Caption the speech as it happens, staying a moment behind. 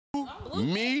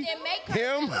Me,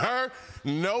 him, her.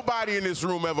 Nobody in this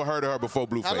room ever heard of her before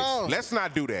Blueface. Let's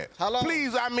not do that.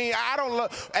 Please, I mean, I don't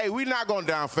love. Hey, we're not going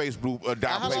to downplay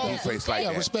Blueface like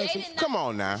that. Respectful. Come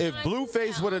on now. If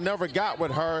Blueface would have never got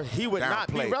with her, he would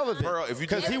not be relevant.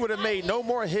 Because he would have made no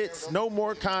more hits, no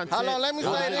more content. Hold on, let me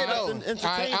say this though.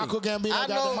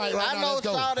 I know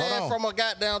Shawty from a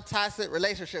goddamn toxic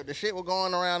relationship. The shit was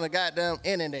going around the goddamn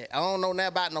internet. I don't know nothing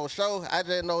about no show. I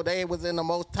just know they was in the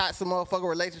most toxic motherfucking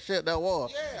relationship there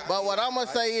was. But what I'm gonna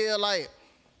say is like,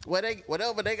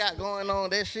 whatever they got going on,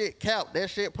 that shit cap, that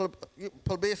shit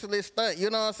publicity stunt.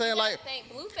 You know what I'm saying? Like,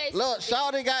 look,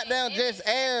 Shawty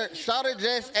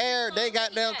just aired. They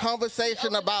got down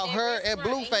conversation about her and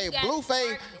Blueface.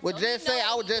 Blueface would just say,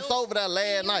 I was just over there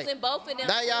last night.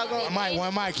 Now y'all gonna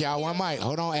one mic, y'all. One mic.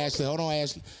 Hold on, Ashley.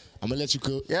 I'm gonna let you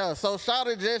cook. Yeah, so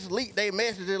Shawty just leaked they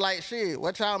messages like, shit,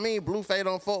 what y'all mean Blueface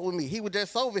don't fuck with me? He was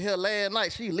just over here last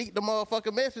night. She leaked the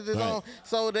motherfucking messages on,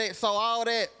 so all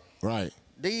that. Right.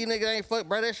 These niggas ain't fuck,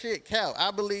 bro. That shit count.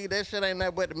 I believe that shit ain't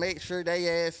nothing but to make sure they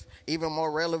ass even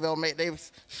more relevant, make they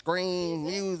scream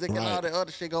music and all that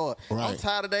other shit going. I'm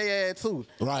tired of they ass too.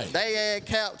 They ass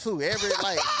count too. They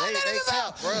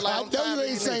count, bro. Like, I know you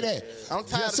ain't say that. I'm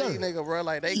tired of these niggas, bro.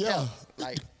 Like they count.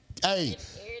 Like, hey.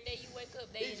 Every day you wake up,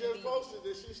 he just posted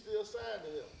that she still signed to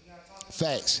him.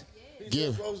 Facts. He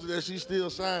just posted that she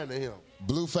still signed to him.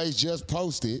 Blueface just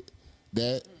posted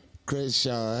that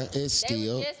Krishan is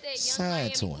still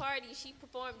signed to him. Party, she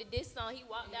performed this song. He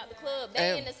walked out the club.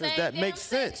 They in the same that makes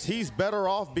sense. He's better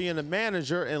off being a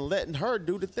manager and letting her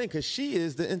do the thing because she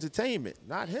is the entertainment,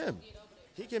 not him.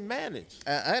 He can manage.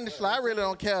 Honestly, I really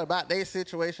don't care about their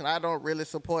situation. I don't really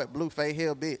support Blueface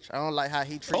Hill, bitch. I don't like how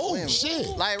he treat women. Shit.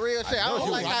 Like real shit. I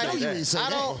don't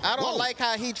like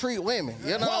how he treat women.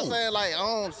 You know what I'm saying? Like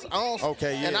I don't.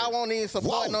 Okay, yeah. And I won't even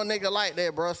support no nigga like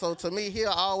that, bro. So to me, he'll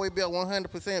always be a 100%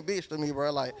 bitch to me,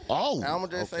 bro. Like, I'm gonna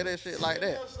just say that shit like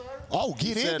that. Oh,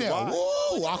 get in there.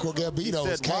 Whoa, Aqua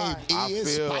Gambino's came in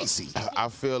spicy. I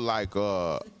feel like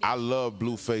I love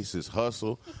Blueface's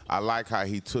hustle. I like how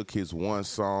he took his one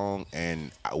song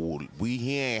and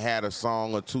he ain't had a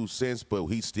song or two since, but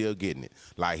he's still getting it.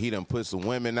 Like he done put some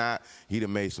women out. He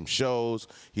done made some shows.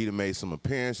 He done made some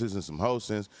appearances and some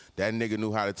hostings. That nigga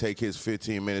knew how to take his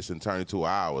 15 minutes and turn it to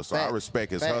an hour. So I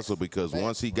respect his hustle because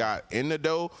once he got in the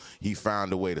dough, he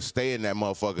found a way to stay in that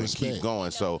motherfucker and keep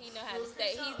going. So he know how to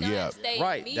stay.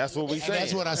 Right. That's what we said.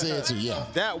 That's what I said too. Yeah.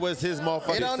 That was his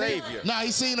motherfucking savior. Nah,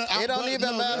 he seen it. It don't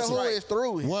even matter who is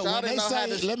through. When they say,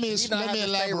 let me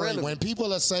elaborate. When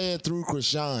people are saying through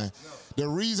Krishan, the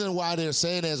reason why they're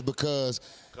saying that is because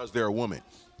they're a woman.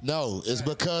 No, it's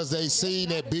because they seen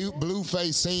that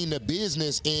Blueface seen the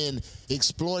business in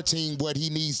exploiting what he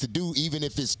needs to do, even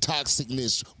if it's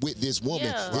toxicness with this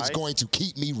woman. It's going to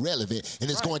keep me relevant,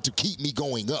 and it's going to keep me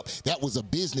going up. That was a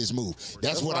business move.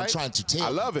 That's what I'm trying to tell you. I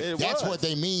love it. That's what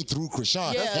they mean through Krishan.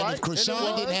 And if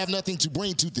Krishan didn't have nothing to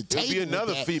bring to the table, it'd be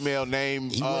another female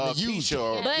named Meech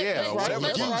or whatever.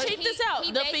 Check this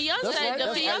out. The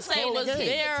fiance was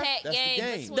there.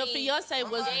 The fiance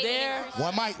was there.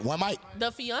 One mic.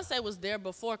 The fiance was there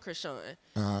before Krishan.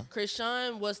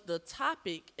 Krishan was the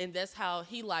topic, and that's how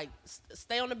he like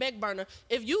stay on the back burner.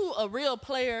 If you a real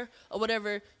player or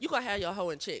whatever, you gonna have your hoe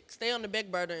in check. Stay on the back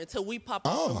burner until we pop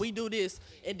off and we do this,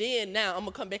 and then now I'm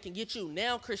gonna come back and get you.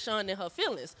 Now Krishan and her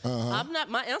feelings. I'm not.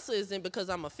 My answer isn't because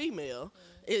I'm a female.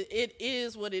 It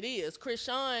is what it is.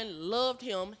 Krishan loved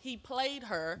him. He played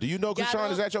her. Do you know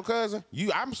Krishan? Is that your cousin?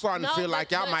 I'm starting to feel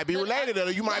like y'all might be related,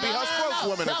 or you might be her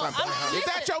spokeswoman or something. Is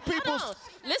that your people's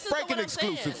breaking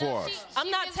exclusive for us? I'm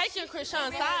not taking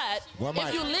Krishan's side.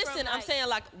 If you listen, I'm saying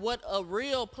like what a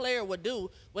real player would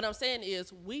do. What I'm saying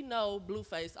is we know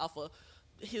Blueface off of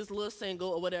his little single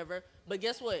or whatever, but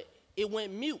guess what? It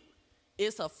went mute.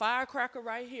 It's a firecracker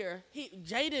right here.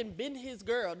 Jaden been his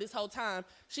girl this whole time.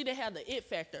 She didn't have the it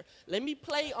factor. Let me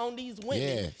play on these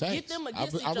women. Get them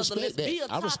against each other. Let's be a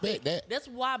topic. I respect that. That's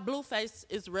why Blueface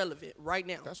is relevant right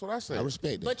now. That's what I said. I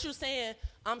respect that. But you're saying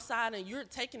I'm siding. You're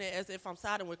taking it as if I'm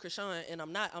siding with Krishan, and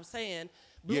I'm not. I'm saying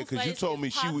Yeah, because you told me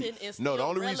she was. No, the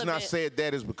only reason I said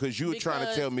that is because you were trying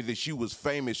to tell me that she was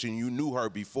famous and you knew her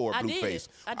before Blueface.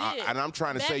 I did. And I'm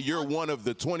trying to say you're one of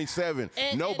the 27.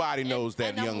 Nobody knows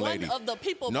that young lady. One of the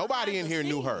people Nobody in here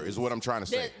knew her, is what I'm trying to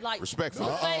say. Respectfully.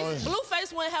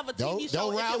 Blueface wouldn't have a TV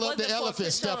show. Don't rile up the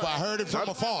elephant step. I heard it from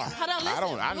afar.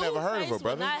 I never heard of her,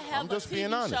 brother. I'm just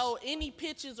being honest. Show any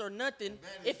pictures or nothing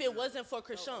if it wasn't for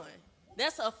Krishan.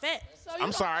 That's a fact. So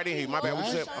I'm sorry, I didn't hear you. My bad. What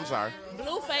you said? I'm sorry.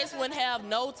 Blueface wouldn't have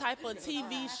no type of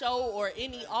TV show or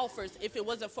any offers if it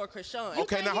wasn't for Krishan.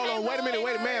 Okay, now hold on. Wait a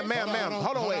minute. Ma'am.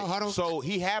 Hold on. So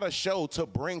he had a show to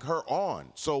bring her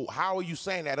on. So how are you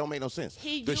saying that? Don't make no sense.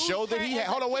 The show that he had.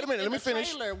 Hold on. Wait a minute. Let me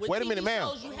finish. Wait a minute, ma'am.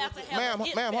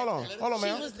 Ma'am, hold on. Hold on,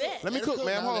 ma'am. Let me cook,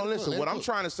 ma'am. Hold on. Listen. What I'm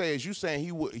trying to say is you saying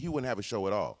he wouldn't have a show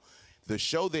at all. The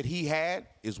show that he had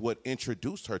is what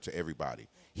introduced her to everybody.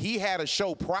 He had a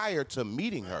show prior to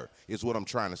meeting her, is what I'm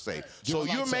trying to say. So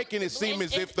you're making it seem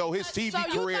as if though his TV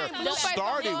career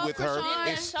started with her,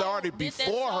 it started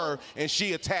before her, and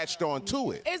she attached on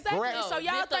to it. Exactly. Correct? So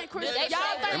y'all think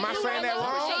Am I saying that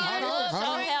wrong?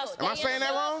 Am I saying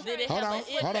that wrong? Hold on.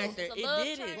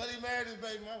 It didn't. But he married his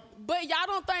baby mama. But y'all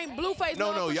don't think Blueface No,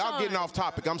 love y'all Krishan? getting off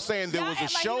topic. I'm saying there was a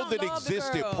act like show you don't that love the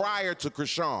existed girl. prior to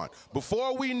Krishan.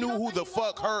 Before we knew who the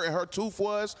fuck her and her tooth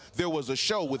was, there was a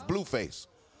show with Blueface.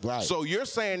 Right. So you're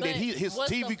saying that his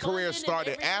TV career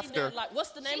started after. Like, what's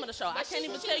the name of the show? I can't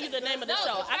even tell you the name of the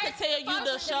show. I can tell you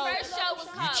the show. The first show was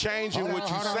You called changing what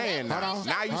you're saying now.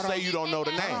 Now you say you don't know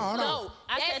the name. No,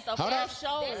 I said the first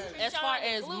show, as far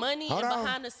as money and on.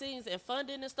 behind the scenes and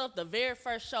funding and stuff, the very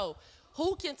first show.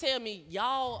 Who can tell me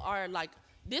y'all are like,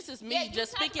 this is me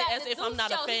just speaking as if I'm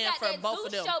not a fan for both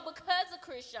of them. Show because of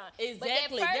Krishan.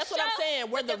 Exactly. That's what I'm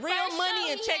saying. Where the real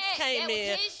money and checks came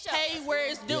in, pay where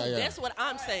it's due. That's what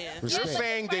I'm saying. You're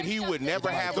saying that he would never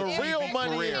have The a real TV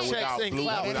money career and without checks and Blue.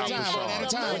 clout. Without One at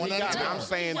a time, one at a time. I'm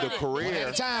saying the career. One at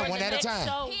a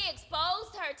time. He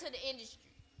exposed her to the industry.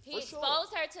 He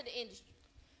exposed her to the industry.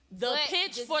 The But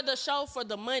pitch the- for the show for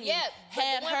the money Yeah, but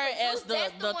had the one her for as Zeus,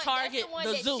 that's the one- target, that's one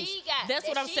the that Zeus. she got, That's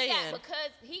what that I'm she saying. got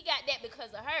because he got that because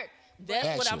of her.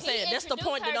 That's what I'm Actually. saying. He That's the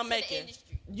point that introduced I'm her to the making. industry.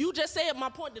 You just said my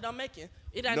point that I'm making.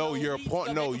 It ain't No, no your need to point.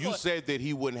 go No, back and you forth. said that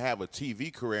he wouldn't have a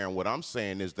TV career, and what I'm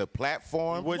saying is the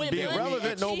platform Wouldn't be With money,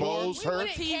 relevant no more. exposed her.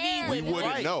 TV We with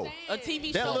wouldn't money. know. A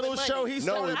TV That show little with money. show he No,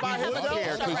 started we by wouldn't himself.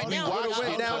 care because Right we now, watched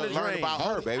went it down to the learn drain. about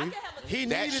her, baby. He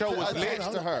That needed show to was lit.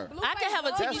 attach to her. I can have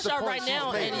a TV That's the show point right she's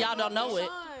now making. and y'all don't know it.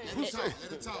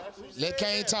 Let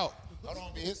Kane talk. Hold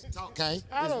on, Biz. Talk, Kane.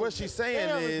 Is what she's saying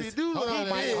is Hold on,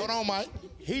 Mike. Hold on, Mike.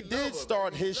 he did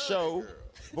start his show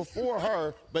before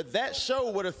her, but that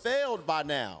show would have failed by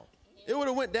now. It would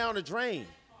have went down the drain.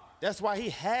 That's why he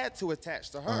had to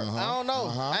attach to her. I don't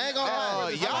know. I ain't gonna lie.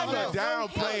 Y'all are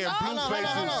downplaying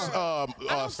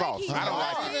Blueface's sauce. I don't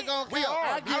like it. Even gonna We count.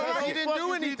 argue because he didn't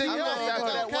do anything I'm else not after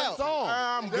gonna that one count. song.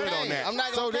 I'm good on that. I'm not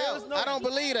So gonna there's count. no- I don't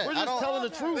believe that. We're I just don't. telling the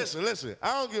truth. Listen.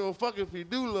 I don't give a fuck if he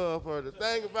do love her. The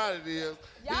thing about it is,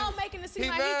 Y'all making it seem he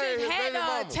like married he his just had baby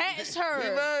mama. to attach He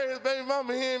her. married his baby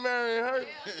mama. He ain't marrying her.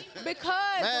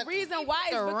 Because Man, the reason why is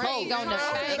because ring on the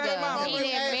finger. He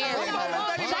didn't marry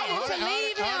her. Jada to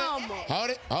leave him.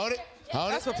 Hold it.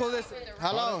 That's for publicity.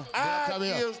 Hello. I come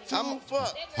here. give two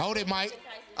fucks. Hold it, Mike.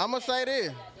 I'm gonna say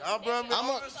this. Y'all brought me I'm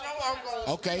on the show. I'm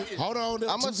gonna Okay, hold on.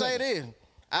 I'm gonna say this.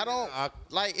 I don't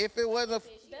like if it wasn't.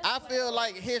 I feel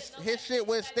like his shit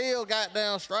would still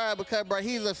goddamn stride because, bro,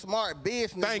 he's a smart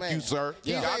businessman. Thank you, sir.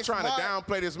 He's Y'all a trying to smart-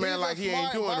 downplay this man he's like a he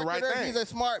ain't smart doing the right marketer, thing. He's a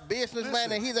smart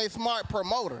businessman and he's a smart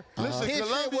promoter. Listen, His shit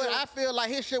Columbia- would, I feel like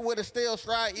his shit would have still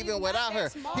stride even without her.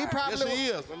 He probably Yes, he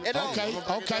is. It don't-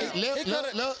 Okay.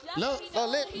 Look. So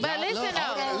But listen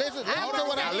though, listen to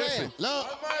what I'm saying. Look.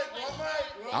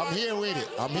 I'm here with it.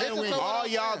 All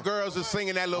y'all girls are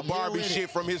singing that little Barbie with it. shit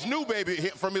from his new baby,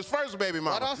 from his first baby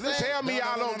What mama. I'm saying- Tell me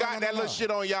y'all don't got that little shit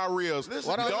on y'all reels.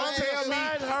 What I'm Don't saying-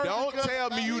 don't tell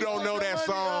me you don't know that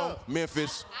song,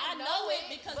 Memphis. I know it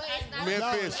because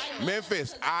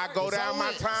Memphis. I go down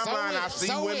my timeline. I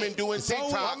see women doing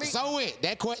TikTok. So it.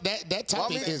 That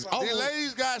topic is over. The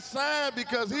ladies got signed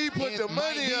because he put the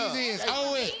money up. Is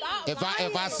over it.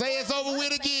 If I say it's over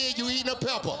with again, you eating a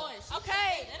pepper.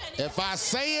 Okay. If I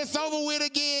say it's over with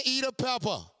again, eat a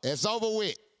pepper. It's over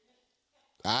with.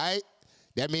 All right?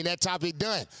 That mean that topic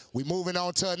done. We moving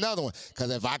on to another one. Cause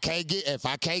if I can't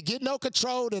get no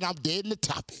control, then I'm dead in the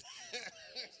topic.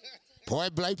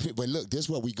 Point blank. But look, this is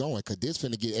where we going, cause this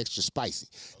finna get extra spicy.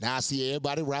 Now I see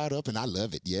everybody riled up, and I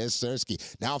love it. Yes, sir.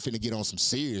 Now I'm finna get on some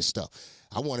serious stuff.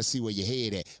 I want to see where your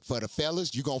head at. For the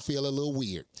fellas, you gonna feel a little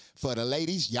weird. For the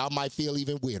ladies, y'all might feel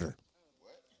even weirder.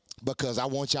 Because I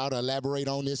want y'all to elaborate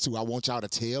on this too. I want y'all to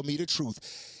tell me the truth.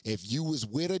 If you was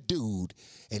with a dude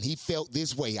and he felt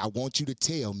this way, I want you to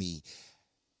tell me,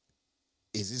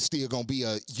 is it still gonna be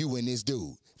a you and this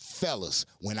dude? Fellas,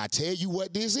 when I tell you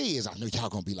what this is, I know y'all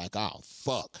gonna be like, oh,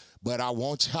 fuck. But I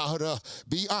want y'all to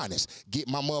be honest. Get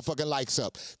my motherfucking likes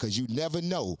up. Because you never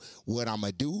know what I'm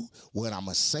going to do, what I'm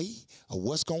going to say, or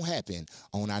what's going to happen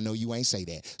on I Know You Ain't Say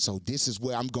That. So this is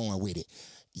where I'm going with it.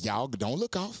 Y'all don't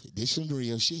look off. This is some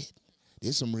real shit.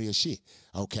 This some real shit.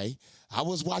 Okay. I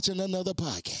was watching another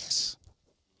podcast.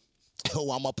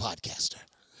 Oh, I'm a podcaster.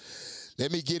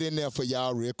 Let me get in there for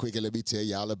y'all real quick and let me tell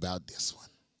y'all about this one.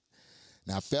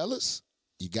 Now, fellas,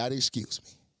 you got to excuse me,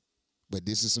 but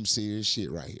this is some serious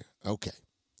shit right here. Okay.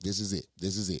 This is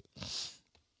it.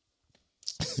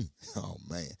 Oh,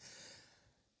 man.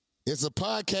 It's a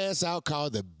podcast out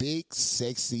called the Big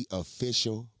Sexy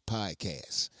Official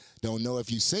Podcast. Don't know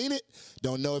if you've seen it.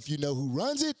 Don't know if you know who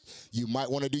runs it. You might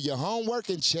want to do your homework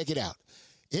and check it out.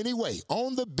 Anyway,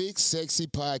 on the Big Sexy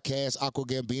Podcast, Aqua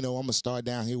Gambino, I'm going to start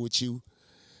down here with you.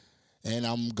 And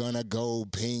I'm going to go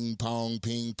ping pong.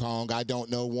 I don't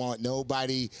want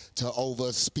nobody to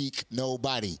overspeak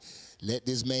nobody. Let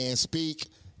this man speak,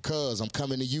 cuz I'm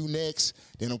coming to you next.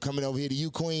 Then I'm coming over here to you,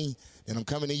 Queen. Then I'm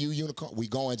coming to you, Unicorn. We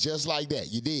going just like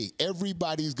that. You dig?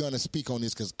 Everybody's going to speak on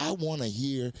this because I want to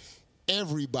hear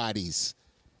everybody's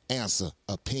answer,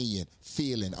 opinion,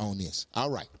 feeling on this.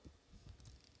 All right.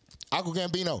 Aqua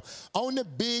Gambino, on the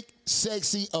Big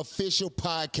Sexy Official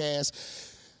Podcast,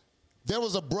 there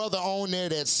was a brother on there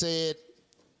that said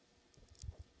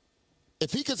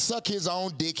if he could suck his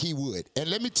own dick, he would. And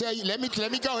let me tell you, let me go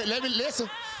ahead. Let me listen.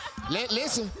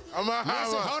 Listen.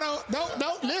 Hold on.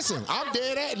 No, listen. I'm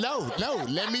dead at no.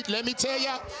 Let me tell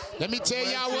y'all. Let me tell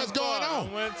y'all what's going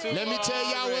on. Let me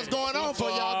tell y'all what's going on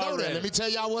before y'all go there. Let me tell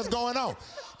y'all what's going on.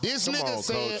 This nigga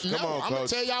said, I'm going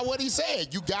to tell y'all what he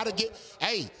said. You got to get,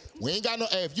 hey, we ain't got no,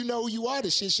 if you know who you are,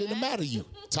 this shit shouldn't matter to you.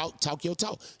 Talk your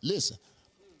talk. Listen.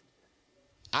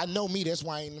 I know me, that's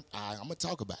why I'm going to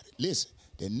talk about it. Listen,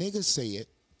 the nigga said,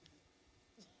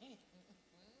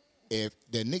 if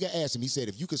the nigga asked him, he said,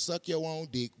 if you could suck your own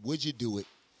dick, would you do it?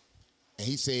 And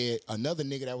he said, another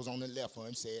nigga that was on the left of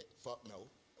him said, fuck no.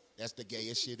 That's the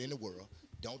gayest shit in the world.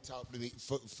 Don't talk to me.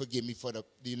 Forgive me for the,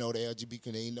 the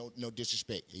LGBT, ain't no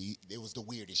disrespect. It was the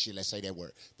weirdest shit, let's say that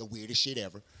word. The weirdest shit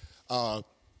ever.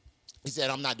 He said,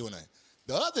 I'm not doing that.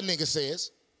 The other nigga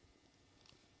says,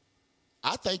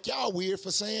 I think y'all weird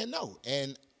for saying no.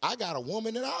 And I got a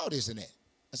woman and all this and that.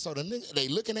 And so the nigga, they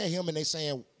looking at him and they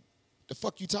saying, the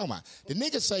fuck you talking about? The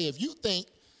nigga say, if you think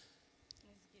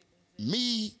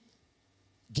me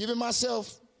giving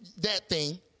myself that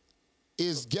thing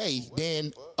is gay,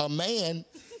 then a man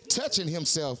touching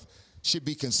himself should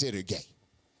be considered gay.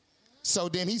 So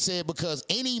then he said, because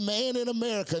any man in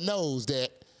America knows that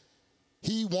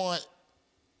he wants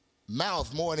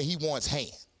mouth more than he wants hand.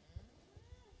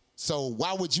 So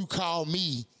why would you call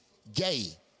me gay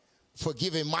for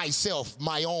giving myself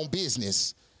my own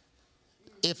business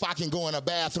if I can go in a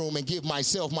bathroom and give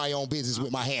myself my own business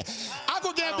with my hand?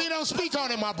 Aqua Gambino, speak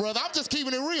on it, my brother. I'm just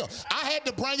keeping it real. I had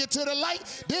to bring it to the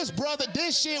light.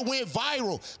 This shit went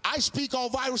viral. I speak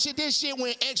on viral shit. This shit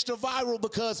went extra viral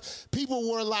because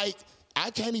people were like, I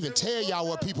can't even tell y'all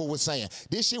what people were saying.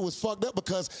 This shit was fucked up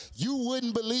because you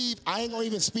wouldn't believe, I ain't gonna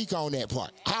even speak on that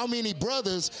part. How many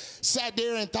brothers sat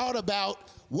there and thought about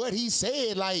what he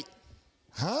said, like,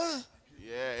 huh?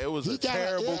 Yeah, it was a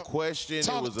terrible question.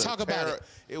 Talk about it.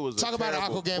 It was talk a about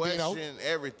terrible it, Aqua Gambino. question,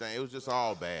 everything. It was just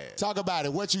all bad. Talk about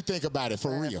it. What you think about it,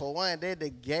 for real? For one, they're the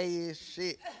gayest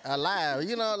shit alive.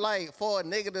 You know, like, for a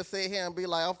nigga to sit here and be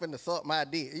like, I'm finna suck my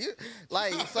dick. You,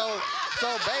 like, so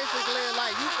basically,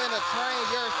 like, you finna train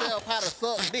yourself how to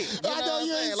suck dick. You know I know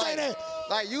you ain't say that.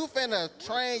 Like, you finna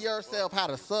train yourself how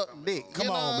to suck dick. Come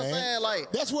you know on, what I'm man. saying?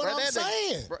 Like, that's what I'm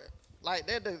saying. Like,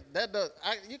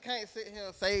 you can't sit here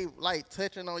and say, like,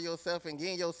 touching on yourself and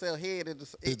getting yourself head.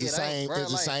 It's the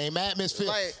same atmosphere.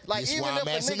 Like even if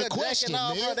a nigga jacking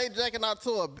off, bro, they jacking off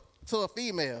to a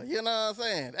female. You know what I'm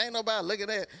saying? Ain't nobody looking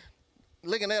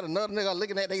at another nigga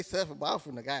looking at they self and off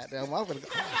from the goddamn. You know what I'm saying?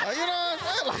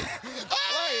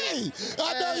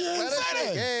 I know you ain't say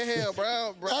that. Gay hell,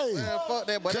 bro. Hey, man, fuck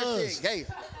that, but that shit gay.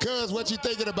 Cuz, what you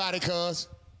thinking about it, cuz?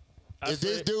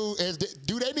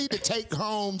 Do they need to take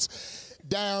Holmes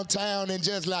downtown and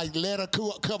just like let a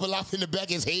couple off in the back of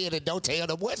his head and don't tell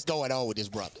them what's going on with this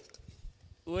brother?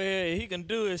 Well, he can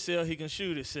do himself, he can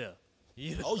shoot himself.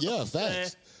 You know oh yeah,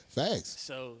 facts.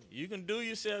 So you can do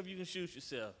yourself, you can shoot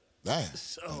yourself. Damn,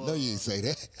 so, I know you ain't say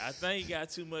that. I think he got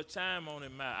too much time on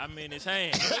his mouth. I mean his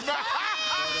hand.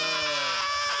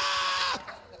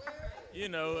 You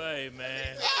know, hey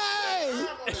man. Hey.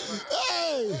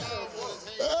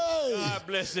 God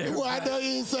bless everybody. Well, I know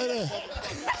you didn't say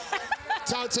that.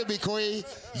 Talk to me, Queen.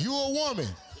 You a woman.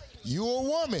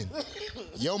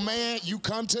 Yo, man, you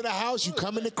come to the house, you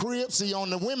come in the crib. See, on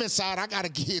the women's side, I got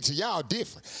to get it to y'all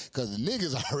different. Because the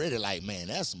niggas already like, man,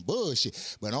 that's some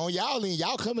bullshit. But on y'all end,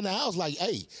 y'all come in the house like,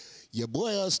 hey, your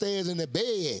boy upstairs in the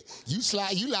bed. You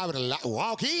liable to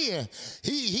walk in.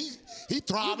 He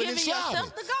throbbing and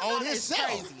slobbing on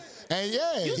himself. And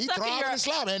yeah, You he sucking thriving and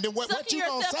slobbing. And then what sucking you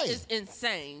gonna yourself say? is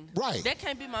insane. Right. That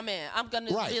can't be my man. I'm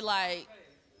gonna Right. be like,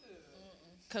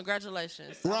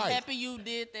 congratulations. Right. I'm happy you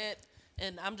did that,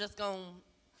 and I'm just gonna.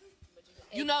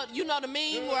 You know the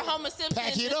meme where Homer Simpson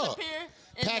Pack it up. disappear.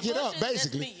 in Pack the it up, bushes?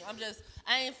 basically. That's me.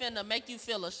 I ain't finna make you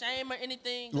feel ashamed or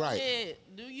anything. Go Right. ahead,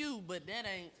 do you? But that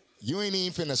ain't. You ain't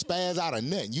even finna spaz out of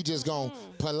nothing. You just gonna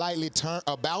politely turn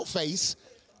about face.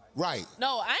 Right.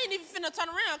 No, I ain't even finna turn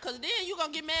around, because then you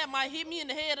gonna get mad, might hit me in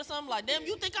the head or something like, damn,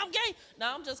 you think I'm gay?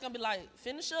 Now I'm just gonna be like,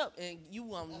 finish up, and you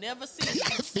won't never see me.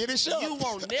 Finish up. You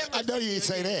won't never I know see you ain't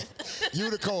say again. that.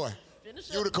 Unicorn. Finish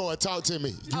up. Unicorn, talk to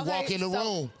me. You walk in the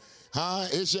room. Huh?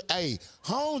 It's your, hey,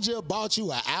 home just bought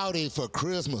you an Audi for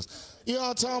Christmas. You know what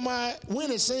I'm talking about?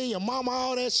 Went and seen your mama,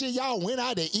 all that shit. Y'all went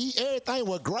out to eat. Everything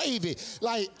was gravy.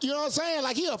 Like, you know what I'm saying?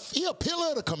 Like, he a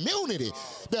pillar of the community.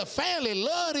 The family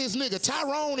love this nigga.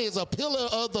 Tyrone is a pillar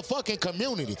of the fucking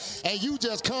community. And you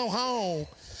just come home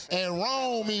and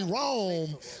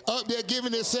roam up there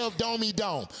giving yourself dome.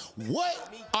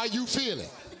 What are you feeling?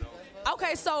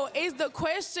 Okay, so is the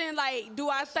question like, do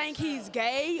I think he's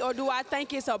gay or do I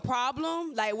think it's a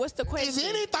problem? Like, what's the question? Is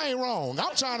anything wrong?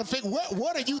 I'm trying to figure,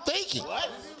 what are you thinking?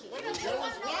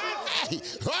 Hey,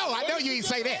 oh, I know you ain't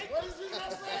say that.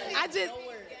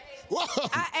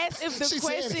 I asked if the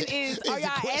question is, are y'all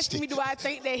asking me, do I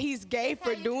think that he's gay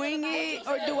for doing it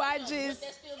or do I just...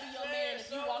 That still be your man if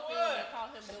you walk in and call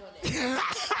him doing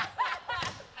that.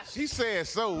 She said,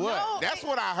 so what? No, That's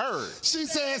what I heard. She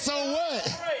said, so what?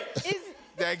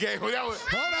 That game. That was,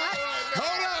 Hold on.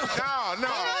 No.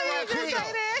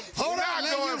 Hold on.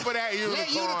 Not going for that unicorn.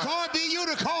 Let unicorn be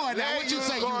unicorn. Now, what you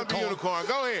say, unicorn? Be unicorn.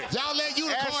 Go ahead. Y'all let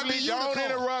unicorn Ashley, be unicorn. don't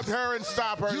interrupt her and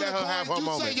stop her. Let her have her you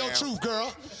moment. say your now. truth,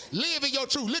 girl. Live in your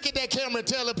truth. Look at that camera and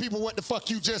tell the people what the fuck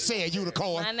you just said,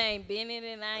 unicorn. My name Bennett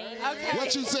and I ain't. Okay.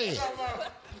 What you said?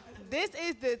 This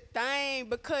is the thing,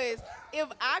 because if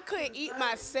I could eat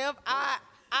myself, I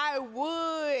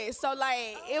would. So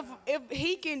like, if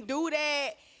he can do that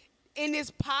and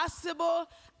it's possible,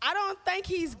 I don't think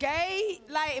he's gay.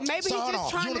 Like maybe So he's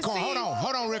just trying unicorn, to see.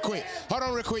 Hold on,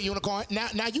 real quick, unicorn. Now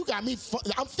you got me.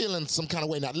 I'm feeling some kind of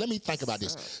way now. Let me think about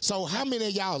this. So how many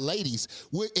of y'all ladies,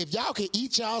 if y'all could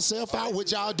eat y'allself out, would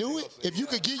y'all do it? If you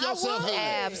could give yourself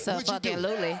head, would you do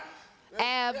it?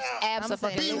 Absolutely.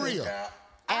 Absolutely. Be real.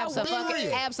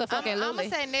 Absolutely. I'm gonna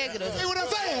say negative. See what I'm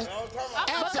saying?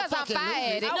 Because I'm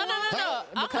fired. No.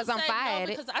 Because I'm fired.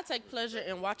 Because I take pleasure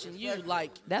in watching you.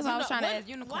 Like That's why I was trying to what- ask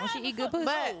Unicorn. why She the eat good fuck- pussy.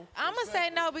 But I'm gonna say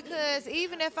no, because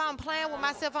even if I'm playing with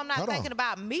myself, I'm not Hold on. thinking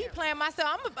about me playing myself.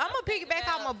 I'm gonna piggyback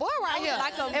off my boy right here.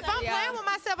 Like If I'm playing with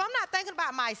myself, I'm not thinking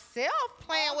about myself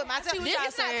playing with myself. what It's y'all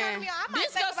not saying. turning me on. I might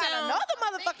This think gonna about sound- another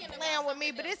motherfucker playing with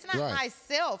me, but it's not Right.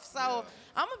 myself. So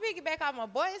I'm gonna piggyback off my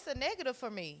boy. It's a negative for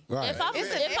me. Right. If I'm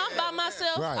by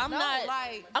myself, Right. I'm No, not.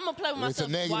 like- I'm gonna play with It's a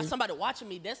myself while negative. somebody watching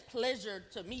me. That's pleasure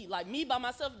to me. Like me by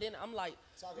myself, then I'm like.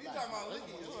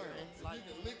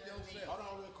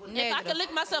 If I can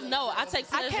lick myself, no, I take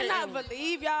I pleasure. cannot in-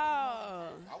 believe y'all. I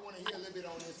want to hear a little bit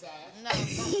on this side. No,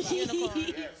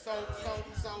 unicorn. So,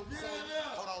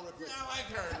 hold on real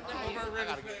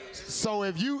quick. So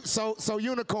if you, so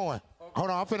unicorn, hold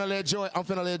on, I'm finna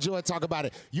let Joy talk about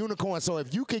it. Unicorn, so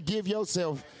if you could give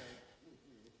yourself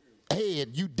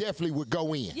head, you definitely would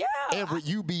go in. Yeah.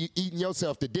 You be eating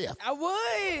yourself to death. I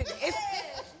would.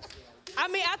 I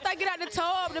mean, I take it out the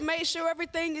tub to make sure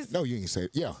everything is No, you ain't say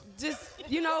it. Yeah. just,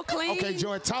 clean. Okay,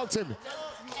 Joy, talk to me.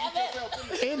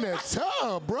 In the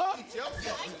tub, bro.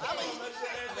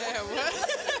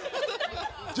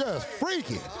 Just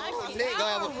freaking. Nigga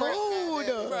gonna have a Rude.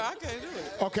 I can't do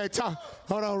it. Okay,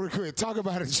 hold on real quick. Talk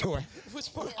about it, Joy.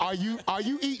 Which part? Are you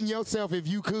eating yourself if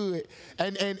you could?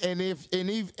 And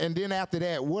then after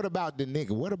that, what about the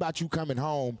nigga? What about you coming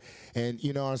home and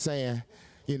you know what I'm saying?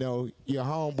 You know, your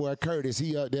homeboy Curtis,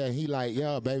 he up there, he like,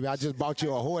 yo, baby, I just bought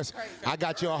you a horse. I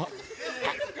got you a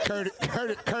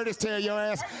Curtis tell your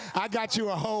ass, I got you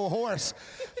a whole horse.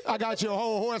 I got you a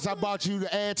whole horse I bought you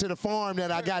to add to the farm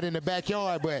that I got in the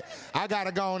backyard, but I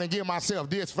gotta go on and give myself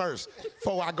this first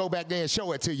before I go back there and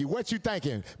show it to you. What you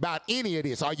thinking about any of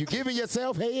this? Are you giving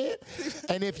yourself head?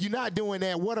 And if you're not doing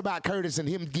that, what about Curtis and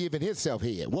him giving himself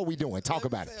head? What we doing? Talk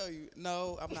about it. Tell you,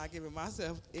 no, I'm not giving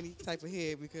myself any type of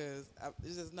head because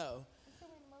it's just no.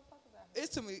 It's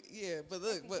to me, yeah. But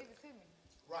look,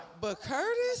 but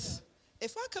Curtis,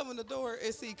 if I come in the door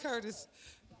and see Curtis,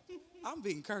 I'm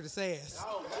beating Curtis' ass.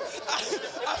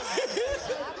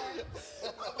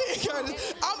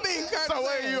 I'm beating Curtis' So ass.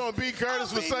 wait, you gonna beat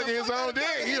Curtis for sucking his own dick?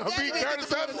 You gonna beat Curtis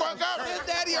the fuck up? His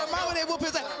daddy or mama, they whoop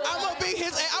his ass. I'm gonna beat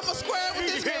his ass. I'm gonna square with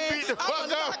You this get man. beat the I'm fuck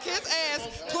gonna up. knock his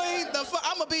ass clean the fuck.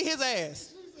 I'm gonna beat his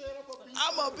ass.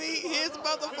 I'm going to beat his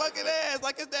motherfucking ass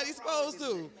like his daddy's supposed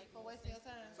to. For wasting your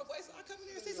time. I come in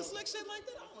here and see some slick shit like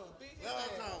that. I'm going to beat his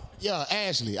ass. Yeah,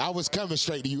 Ashley, I was coming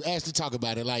straight to you. Ashley, talk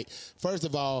about it. Like, first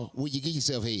of all, would you give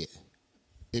yourself head?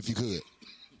 If you could.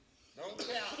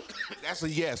 That's a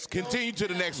yes. Continue to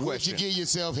the next question. Would you give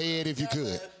yourself head if you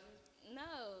could?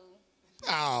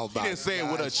 Oh, she didn't say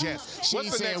it with her chest. She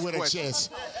ain't say it with her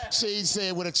chest. She ain't say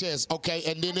it with her chest. Okay,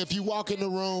 and then if you walk in the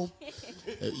room,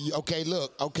 okay,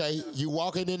 look, okay, you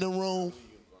walking in the room.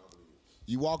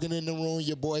 You walking in the room,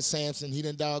 your boy Samson, he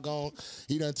done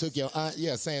took your aunt,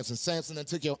 Samson done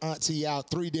took your auntie out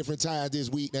 3 different times this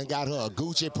week, done got her a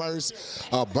Gucci purse,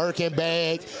 a Birkin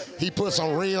bag, he put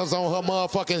some rims on her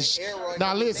motherfucking,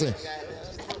 now listen,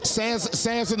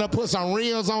 Samson done put some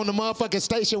rims on the motherfucking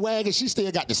station wagon. She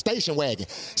still got the station wagon.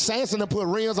 Samson done put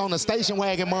rims on the station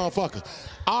wagon, motherfucker.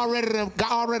 Already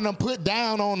done put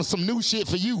down on some new shit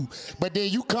for you. But then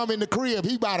you come in the crib,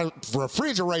 he bought a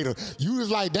refrigerator. You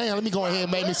was like, damn, let me go ahead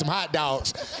and make me some hot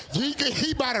dogs.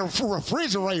 He bought a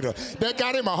refrigerator that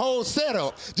got him a whole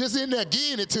setup, just in there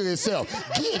giving it to himself.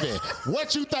 Giving.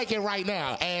 What you thinking right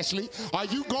now, Ashley? Are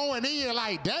you going in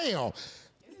like, damn,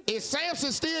 is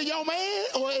Samson still your man,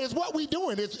 or is what we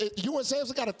doing? You and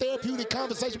Samson got a therapeutic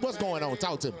conversation? What's going on?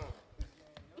 Talk to me.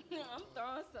 I'm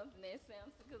throwing something at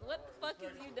Samson, because what the fuck is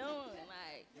you doing?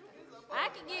 Like, I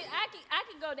can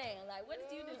go down. Like, what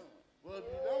is you doing? Well, if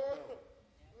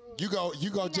you don't You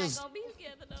go We're just. not gonna be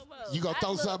together no more. You gonna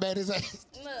throw something at his ass?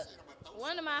 Look,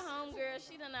 one of my homegirls,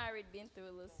 she done already been through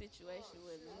a little situation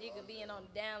with the nigga being on the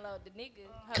download. The nigga.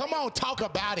 Come on, talk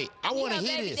about it. I want to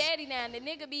hear baby this. Daddy now, and the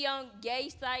nigga be on gay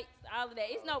sites, all of that.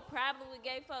 It's no problem with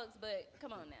gay folks, but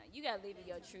come on now, you gotta live in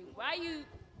your truth. Why you?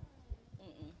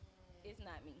 It's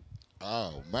not me.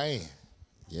 Oh man,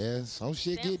 yeah, some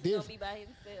shit get different. Gonna be by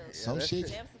himself. Some shit.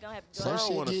 Samson gonna have to go.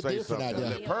 Some shit get different out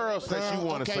there. Pearl says she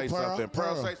want to say something.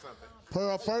 Pearl, say something.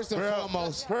 Pearl, first and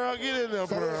foremost. Pearl, get in there,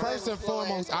 Pearl. First and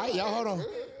foremost. All right, y'all, hold on.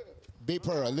 Big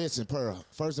Pearl, listen, Pearl.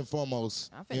 First and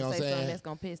foremost, I'm you know finna what I'm say something saying? that's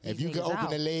gonna piss these If you can niggas open off.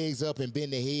 the legs up and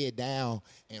bend the head down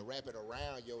and wrap it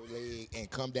around your leg and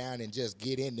come down and just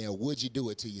get in there, would you do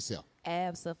it to yourself?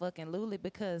 Absolutely,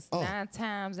 because 9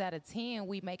 times out of 10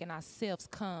 we making ourselves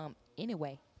come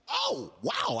anyway. Oh,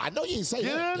 wow. I know you didn't say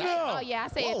that. Oh, yeah, I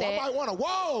said whoa, that. I might want to,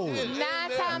 whoa.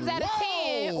 9 times out of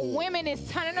 10, women is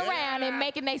turning around and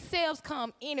making themselves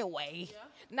come anyway.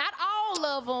 Not all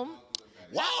of them.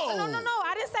 Whoa. No.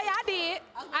 I didn't say I did.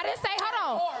 I didn't say,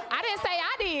 hold on. I didn't say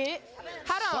I did.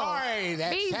 Hold on. Sorry,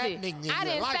 that's Beezy. happening in I your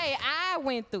didn't life. say I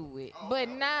went through it. But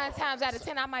 9 times out of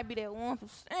 10, I might be that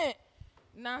 1%.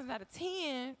 9 out of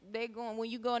 10, they going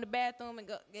when you go in the bathroom and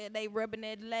they rubbing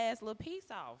that last little piece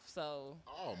off. So.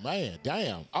 Oh man,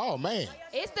 damn. Oh man.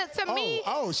 It's to me.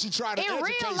 Oh, she tried to in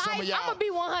educate real some of life, y'all. I'm gonna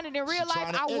be 100. In real She life,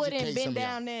 trying to I wouldn't educate been some of y'all.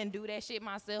 down there and do that shit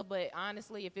myself. But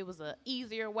honestly, if it was an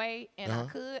easier way and I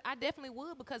could, I definitely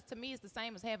would, because to me, it's the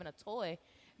same as having a toy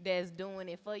that's doing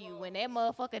it for you. When that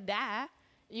motherfucker die.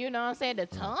 You know what I'm saying? The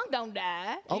tongue don't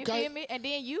die. You Okay. feel me? And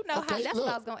then you know how. That's look,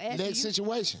 what I was gonna ask next you.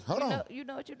 situation. Hold on. You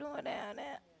know what you're doing down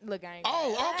there. Look, I ain't.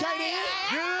 Oh, okay then.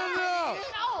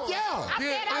 Yeah. I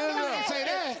said I wouldn't say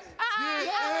that.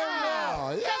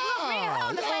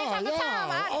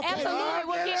 Absolutely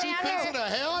would get down there. Fixing the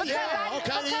hell?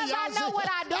 Because I know what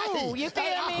I do. You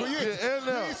feel me?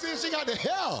 You see, she got the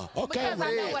hell. Okay. Because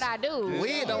I know what I do.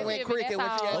 We don't went cricket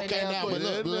with you. Okay, now, but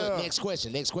look, next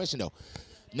question though.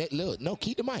 Look, no,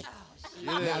 keep the mic.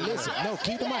 Now listen, no,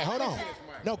 keep the mic. Hold on.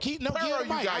 No, give the mic. I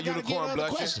gotta get the other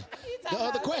question. The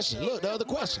other question. Look, the other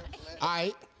question. All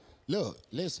right, look,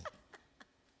 listen.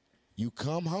 You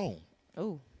come home.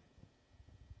 Ooh.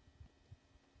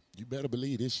 You better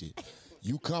believe this shit.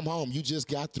 You come home. You just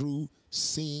got through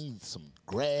seeing some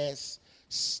grass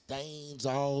stains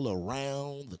all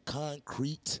around the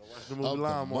concrete of the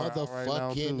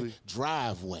motherfucking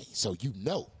driveway. So you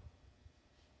know.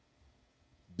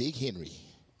 Big Henry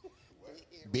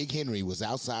was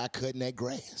outside cutting that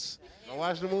grass. I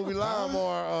watch the movie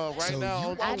Lawnmower right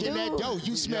now. You walk in that door,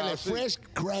 you smelling fresh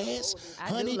grass,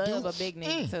 honeydew. I do love a big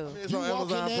nigga too. You walk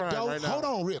in that door. Hold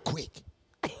on, real quick.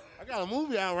 I got a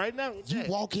movie out right now. You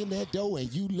walk in that door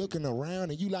and you looking around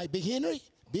and you like, Big Henry,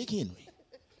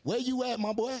 where you at,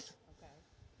 my boy?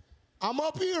 I'm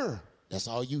up here. That's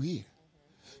all you hear.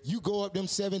 You go up them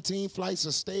 17 flights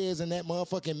of stairs in that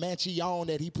motherfucking mansion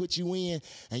that he put you in,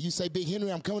 and you say, Big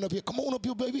Henry, I'm coming up here. Come on up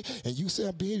here, baby. And you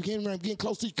say, Big Henry, I'm getting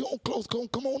close to you.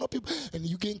 Come on up here. And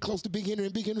you getting close to Big Henry,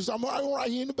 and Big Henry says, I'm right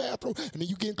here in the bathroom. And then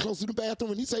you getting close to the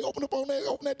bathroom, and he say, open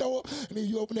that door up. And then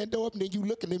you open that door up, and then you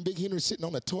look, and then Big Henry sitting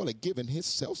on the toilet giving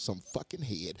himself some fucking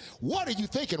head. What are you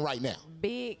thinking right now?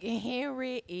 Big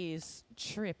Henry is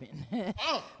tripping.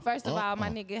 First of all, my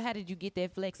nigga, how did you get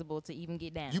that flexible to even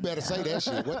get down? You better say that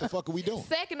shit. What the fuck are we doing?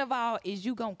 Second of all, is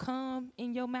you gonna come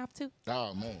in your mouth too?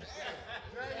 Oh man.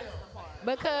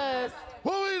 Because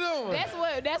what we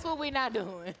doing? That's what we not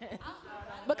doing.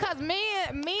 Because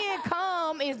men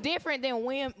cum is different than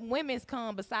women's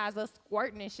cum. Besides us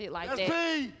squirting and shit like that.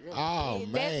 Pee. Oh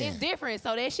man. It's different.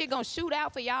 So that shit gonna shoot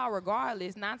out for y'all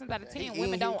regardless. 9 times out of 10,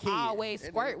 women don't always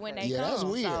squirt when they come. Yeah, that's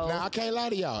weird. So now I can't lie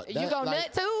to y'all. you gonna nut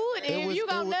too? If you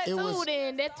gonna nut too,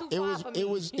 then that's too far for me.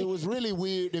 It was really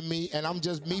weird to me, and I'm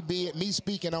just me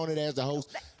speaking on it as the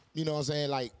host. You know what I'm saying?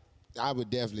 Like, I would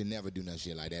definitely never do no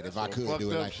shit like that if I could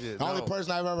do it. Like, the only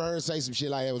person I've ever heard say some shit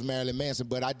like that was Marilyn Manson,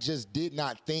 but I just did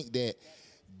not think that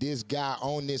this guy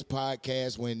on this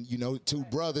podcast, when, you know, two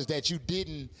brothers that you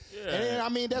didn't, and I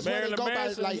mean, that's where they go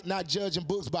by, like, not judging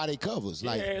books by their covers.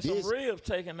 Like, had some ribs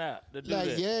taken out to do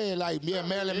like, that.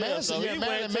 Marilyn Manson. So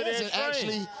Marilyn Manson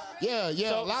actually,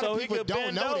 a lot of people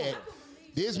don't know that.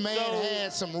 This man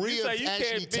had some ribs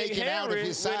actually taken out of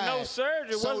his side no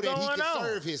surgery. so What's that he going could on?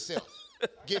 serve himself.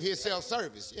 Give himself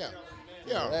service,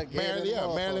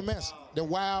 Marilyn Manson, the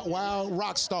wild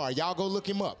rock star. Y'all go look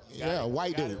him up.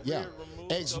 White dude,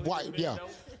 ex-white,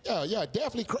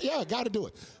 definitely, got to do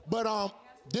it. But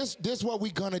this what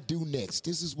we gonna do next.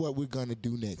 This is what we're gonna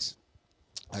do next.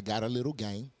 I got a little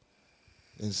game.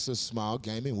 It's a small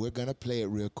game, and we're going to play it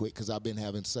real quick because I've been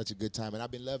having such a good time, and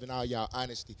I've been loving all y'all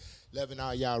honesty, loving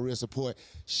all y'all real support.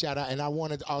 Shout out. And I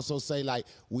wanted to also say, like,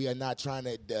 we are not trying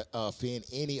to offend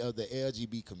any of the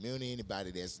LGBT community, anybody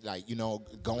that's, like, you know,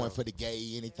 going for the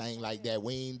gay, anything like that.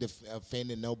 We ain't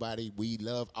offending nobody. We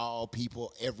love all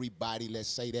people, everybody. Let's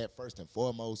say that first and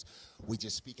foremost. We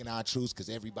just speaking our truths because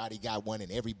everybody got one,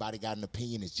 and everybody got an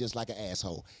opinion. It's just like an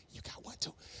asshole. You got one,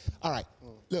 too. All right.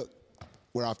 Look,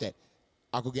 we're off that.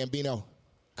 Uncle Gambino,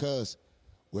 cuz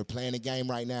we're playing a game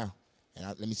right now. And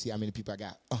let me see how many people I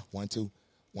got. 1, 2,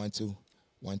 1, 2,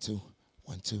 1, 2,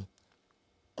 1, 2,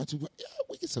 1, 2. Yeah,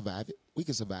 we can survive it. We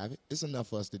can survive it. It's enough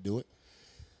for us to do it.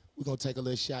 We're going to take a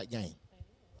little shot game.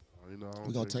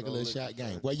 We're going to take a little shot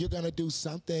game. Well, you're going to do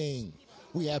something.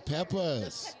 We have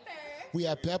peppers. We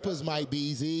have peppers, Mike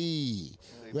BZ.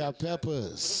 We have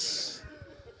peppers.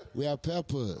 We have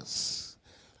peppers.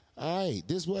 All right,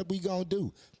 this is what we going to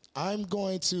do. I'm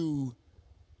going to,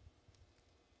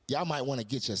 y'all might want to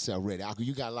get yourself ready.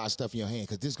 You got a lot of stuff in your hand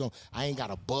because I ain't got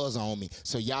a buzz on me.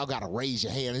 So y'all got to raise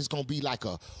your hand. It's going to be like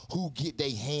a who get their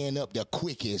hand up the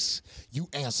quickest, you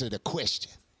answer the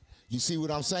question. You see what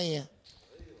I'm saying?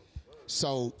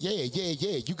 So,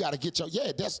 you got to get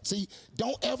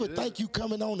don't ever think you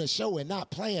coming on the show and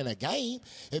not playing a game.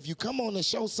 If you come on the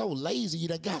show so lazy, you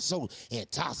done got so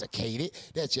intoxicated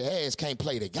that your ass can't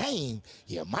play the game,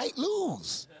 you might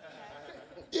lose.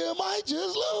 You might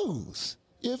just lose.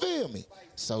 You feel me?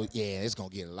 So, it's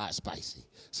going to get a lot spicy.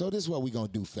 So this is what we going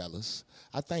to do, fellas.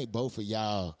 I think both of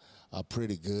y'all are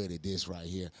pretty good at this right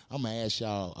here. I'm going to ask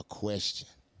y'all a question.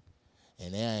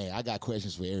 And then I got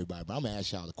questions for everybody, but I'm going to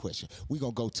ask y'all a question. We're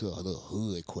going to go to a little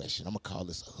hood question. I'm going to call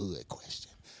this a hood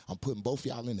question. I'm putting both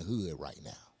y'all in the hood right now.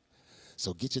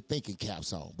 So get your thinking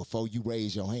caps on before you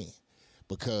raise your hand.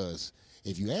 Because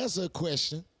if you answer a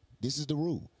question, this is the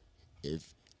rule.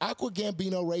 If Aqua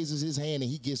Gambino raises his hand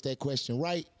and he gets that question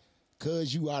right,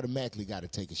 cuz you automatically got to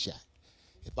take a shot.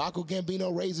 If Aqua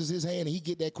Gambino raises his hand and he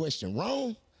get that question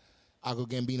wrong, Aqua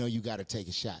Gambino, you got to take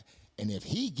a shot. And if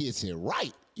he gets it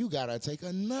right, you got to take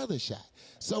another shot.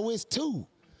 So it's 2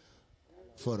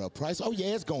 for the price. Oh, yeah,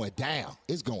 it's going down.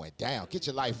 It's going down. Get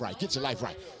your life right. Get your life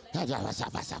right.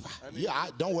 Yeah,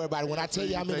 don't worry about it. When I tell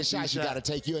you how many shots you got to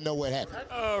take, you'll know what happened.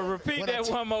 Repeat that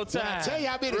one more time. When I tell you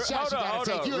how many shots you got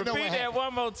to take, you'll know what happened. Repeat that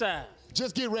one more time.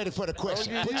 Just get ready for the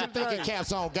question. Put your thinking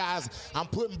caps on, guys. I'm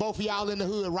putting both of y'all in the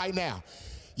hood right now.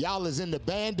 Y'all is in the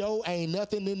bando. Ain't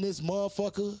nothing in this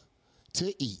motherfucker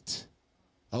to eat.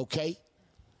 Okay?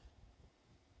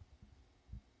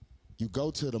 You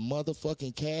go to the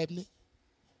motherfucking cabinet.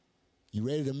 You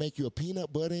ready to make you a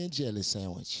peanut butter and jelly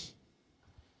sandwich.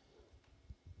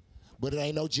 But it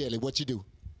ain't no jelly. What you do?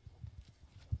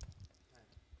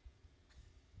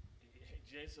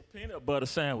 Just a peanut butter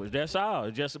sandwich. That's all.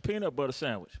 Just a peanut butter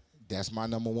sandwich. That's my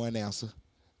number one answer.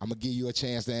 I'm going to give you a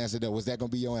chance to answer that. Was that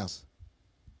going to be your answer?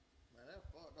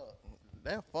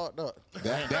 That fucked up.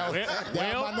 That was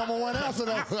my number one answer,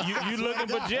 though. You looking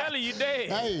for jelly, you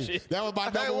dead. Hey, that was my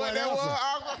number one answer.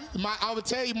 I would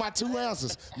tell you my 2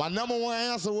 answers. My number one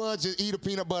answer was just eat a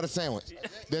peanut butter sandwich.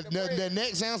 The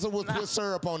next answer was put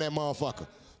syrup on that motherfucker.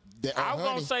 I was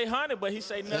going to say honey, but he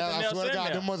say nothing else in there. I swear to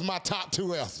God, them was my top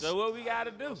 2 answers. So what we got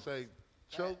to do? Say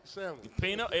choke sandwich.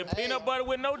 Peanut butter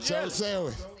with no jelly. Choke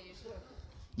sandwich.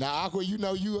 Now, Aqua, you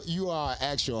know you are an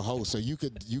actual host, so you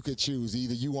could choose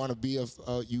either you want to be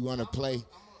you want to play.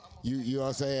 You know what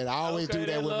I'm saying? I always do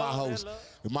that with my hosts.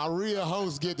 My real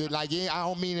hosts get to I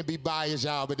don't mean to be biased,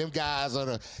 y'all, but them guys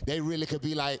they really could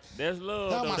be like, that's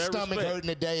love. Oh, my stomach hurting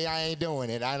today. I ain't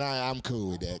doing it. I'm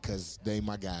cool with that because they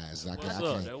my guys. I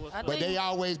can't. But they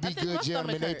always be good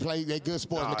gentlemen. They good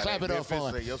sportsmen. Clap it up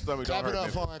for them. Your stomach Clap it hurt, up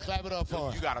for them. Clap it up for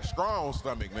them. You got a strong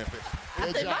stomach, Memphis.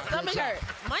 I think my stomach hurt.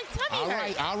 My tummy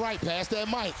hurt. All right. Pass that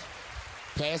mic.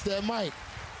 Pass that mic.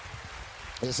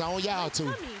 It's on y'all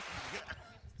too.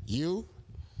 You.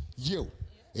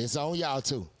 It's on y'all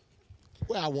too.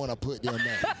 Where I want to put them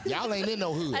at? Y'all ain't in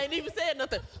no hood. I ain't even said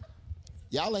nothing.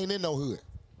 Y'all ain't in no hood.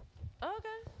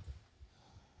 Okay.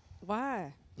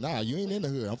 Why? Nah, you ain't in the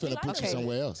hood. I'm finna put you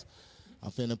somewhere else.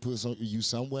 I'm finna put you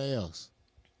somewhere else.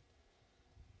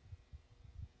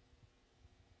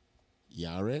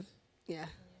 Y'all ready? Yeah.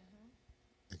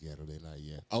 Again, they like,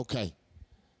 yeah. Okay.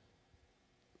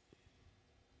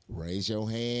 Raise your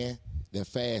hand the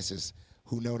fastest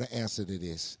who know the answer to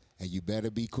this. And you better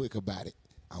be quick about it.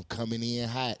 I'm coming in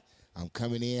hot.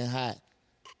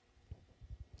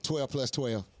 12 plus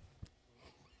 12.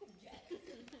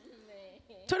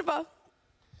 24.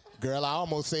 Girl, I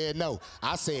almost said no.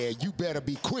 I said you better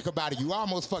be quick about it. You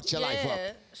almost fucked your life up.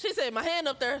 She said, my hand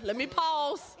up there. Let me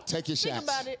pause. Take your shot. Think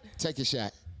about it. Take your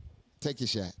shot. Take your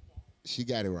shot. She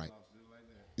got it right.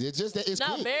 It's just that it's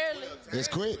Not quick. barely. It's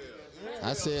quick.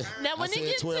 I said, now when I said it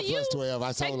gets 12 to you, plus 12.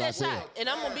 I take told that I said. shot, and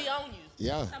I'm going to be on you.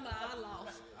 Yeah. I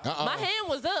lost. My hand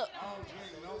was up.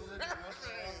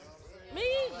 Me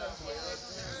either.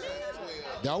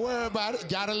 Don't worry about it.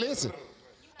 Gotta listen.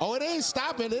 Oh, it ain't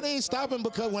stopping. It ain't stopping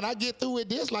because when I get through with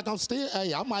this, like I'm still,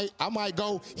 hey, I might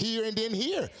go here and then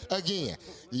here again.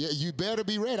 You better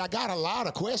be ready. I got a lot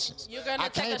of questions. You're gonna I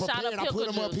take came a shot prepared. of I put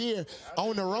pickle them up juice. here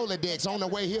on the Rolodex on the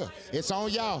way here. It's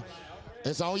on y'all.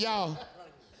 It's on y'all.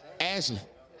 Ashley,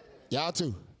 y'all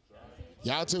too.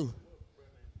 Y'all too.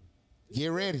 Get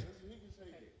ready.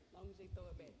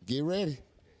 Get ready.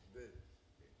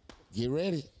 Get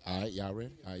ready. All right, y'all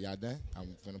ready? All right, y'all done?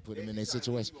 I'm finna put them in their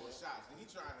situation.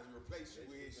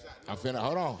 I'm finna,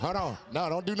 hold on. No,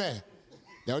 don't do that.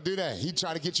 Don't do that. He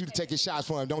trying to get you to take his shots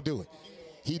for him. Don't do it.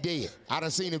 He did. I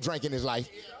done seen him drink in his life.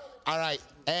 All right,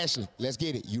 Ashley, let's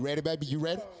get it. You ready, baby? You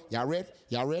ready? Y'all ready?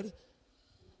 Y'all ready?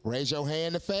 Raise your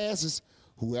hand the fastest.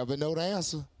 Whoever know the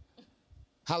answer.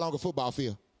 How long a football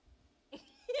field? We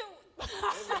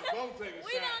don't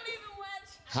even watch.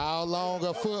 How long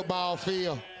a football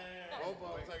field?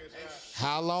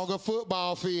 How long a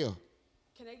football field?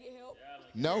 Can I get help?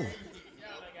 No.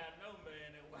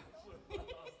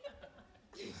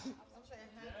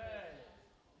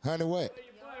 Honey, what?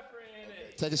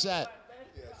 Take a shot.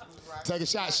 Take a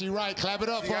shot. She right. Clap it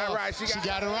up for her. She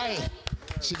got it right.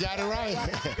 She got it right.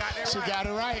 She got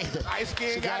it right. Light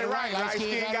skin got it right. Light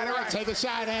skin got it right. Take a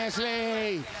shot,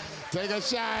 Ashley. Take a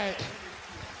shot.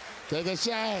 Take a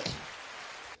shot.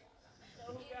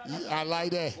 I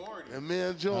like that. And me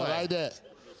enjoy. I like that.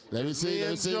 Let me see.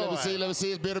 It's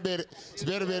bitter bitty. It's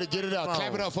bitter bitty. Get it up.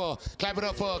 Clap it up for her. Clap it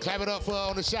up for her. Clap it up for her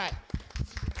on the shot.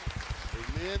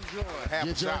 Me enjoy. Half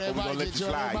a shot, but we gonna let you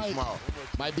slide. You small.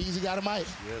 Mike Beasley got a mic.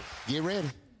 Yes. Get ready.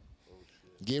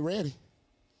 Get ready.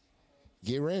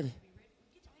 Get ready.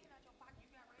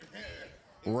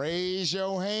 Raise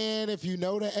your hand if you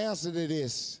know the answer to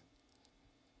this.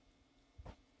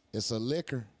 It's a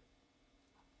liquor.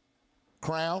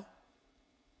 Crown.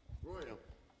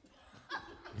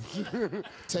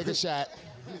 Take a shot.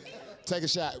 Take a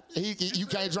shot. You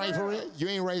can't drink for it. You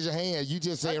ain't raise your hand. You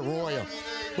just said royal.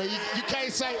 But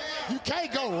you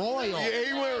can't go royal. Yeah,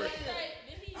 he worried.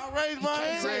 I raised my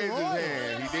hand. He raised his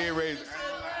hand. He did raise.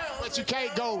 But you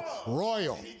can't go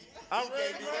royal.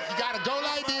 You gotta go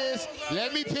like this.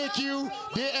 Let me pick you.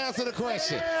 Then answer the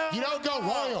question. You don't go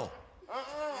royal.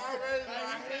 I raised my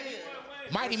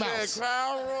hand. Mighty Mouse. Said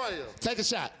Crown Royal. Take a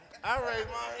shot. I raised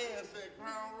my hand and said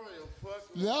Crown Royal.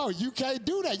 Fuck. No, you can't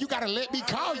do that. You gotta let me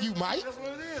call you, Mike. That's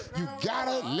what it is. You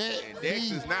gotta let Dex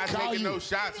me is not call taking you. no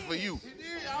shots for you.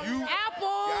 You Apple.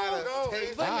 gotta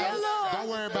take. All right, don't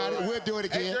worry about it. We'll do it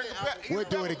again. We'll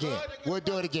do it again. We'll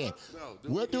do it again.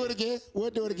 We'll do it again. We'll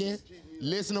do it again.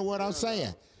 Listen to what I'm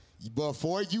saying.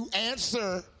 Before you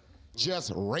answer,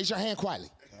 just raise your hand quietly.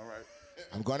 All right.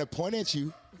 I'm gonna point at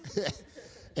you,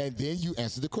 and then you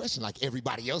answer the question like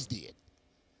everybody else did.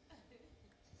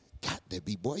 Got to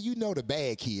be, boy, you know the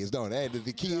bad kids, don't they?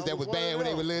 The kids that was bad when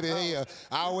they were little here,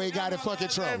 always got in fucking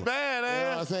trouble. Bad, you know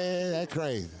what I'm saying? That's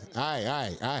crazy. All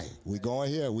right. We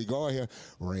going here.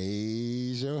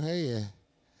 Raise your hand.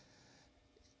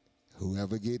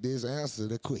 Whoever get this answer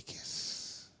the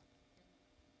quickest.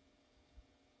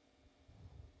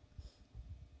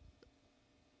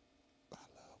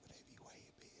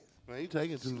 Man, you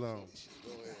taking too long.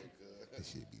 Go ahead, cuz. That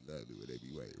shit be lovely when they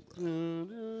be waiting,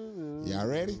 bro. Y'all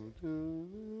ready?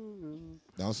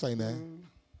 Don't say nothing.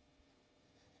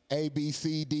 A, B,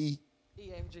 C, D.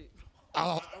 E, F, G.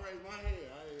 Oh.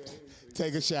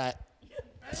 Take a shot.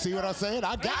 See what I'm saying?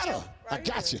 I got her. I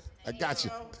got you. I got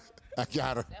you. I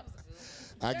got her.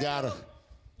 I got her.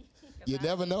 You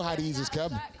never know how these is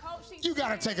coming. You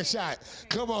got to take a shot.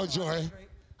 Come on, Jordan.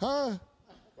 Huh?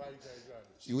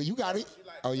 You got it?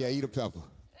 Oh, yeah, eat a pepper.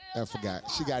 I forgot.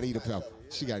 She got to eat a pepper.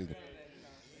 She got to eat a pepper.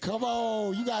 Come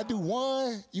on. You got to do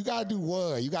one. You got to do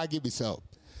one. You got to give me something.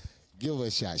 Give her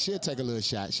a shot. She'll take a little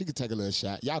shot. She can take a little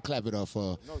shot. Y'all clap it up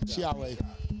for her. She always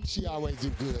do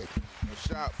good. A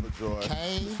shot for Joy.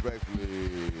 Kane.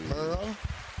 Respectfully. Pearl.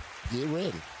 Get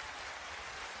ready.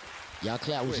 Y'all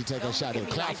clap when she take her shot.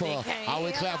 Clap for her.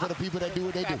 Always clap for the people that do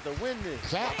what they do.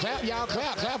 Clap, y'all.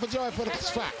 Clap for Joy for the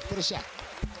spot, for the shot.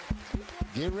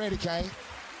 Get ready, Kane.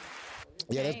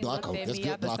 Yeah, that's Blanco. That's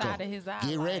good, Blanco.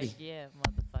 Get ready. Yeah,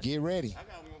 motherfucker. Get ready.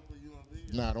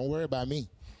 Nah, don't worry about me.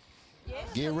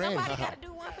 Get ready. Somebody got to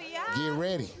do one for y'all. Get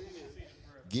ready.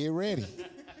 Get ready.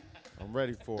 I'm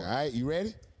ready for it. All right, you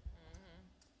ready?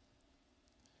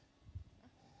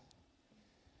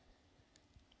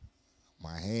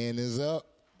 My hand is up.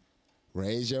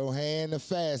 Raise your hand the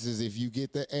fastest if you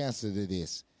get the answer to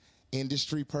this.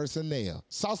 Industry personnel.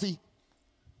 Saucy.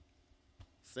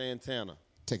 Santana.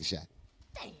 Take a shot.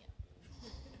 Damn.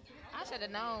 I should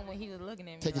have known when he was looking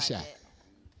at me. Take a like shot. that.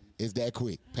 It's that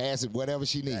quick. Pass it whatever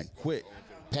she needs. Quick.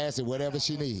 Pass it whatever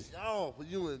she needs. Y'all, for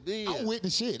you and B. I'm with the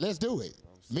shit. Let's do it.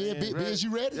 Me and Biz,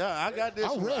 you ready? Yeah, I got this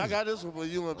I'm one. ready. I got this one for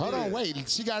you and B. Hold on, wait.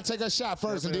 She got to take her shot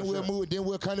first, and then we'll move. Then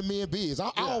we'll come to me and Biz.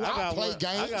 I'll play games.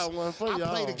 I got one for y'all. I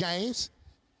play the games.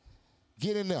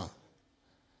 Get in there.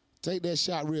 Take that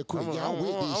shot real quick. Y'all with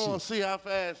this I shit. want to see how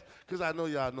fast, because I know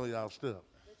y'all stuff.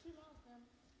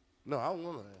 No, I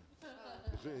want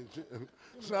to.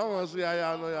 So I want to see how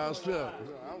y'all know y'all stuff.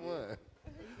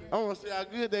 I want to see how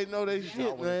good they know they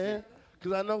shit, man.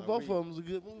 Because I know both of them is a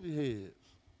good movie heads.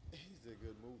 He's a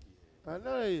good movie head. I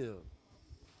know they is.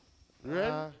 You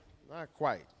ready? Not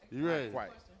quite. You ready? Not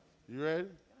quite. You ready?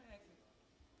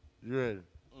 You ready?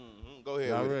 Mm-hmm. Go ahead.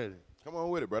 Y'all ready? Come on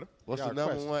with it, brother. What's the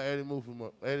number one Eddie Murphy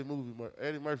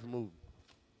movie?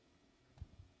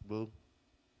 Boo.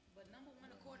 But number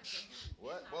one according to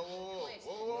What?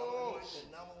 Whoa.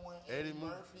 The number one Eddie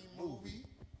Murphy movie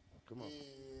Come on.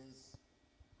 is...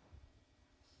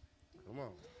 Come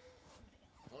on.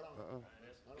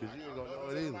 Because you ain't going to know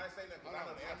it either. Don't know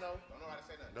how to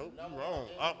say nothing. Nope, you wrong.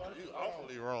 You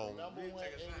awfully wrong. Number one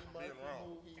Take a Eddie shot being Murphy wrong.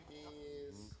 movie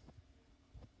is...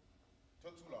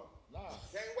 Took too long. Nah.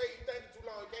 Can't wait. You think it's too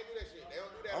long. You can't do that shit. They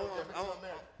don't do that. I on want-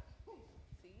 America.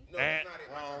 No, Eh, it's not it.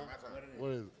 My wrong. turn.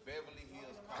 What is it? Beverly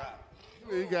Hills Cop.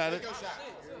 You got it. Take your shot.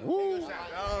 Woo. You know why?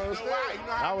 You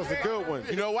know how That was a good one.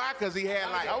 You know why? Because he had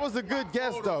like... That was a good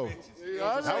guess, though.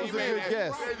 That was a good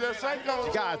guess.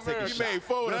 You gotta take a He shot. made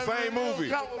four in the same movie.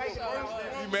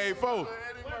 He made four.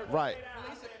 Right.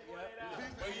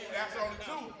 That's only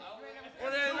two.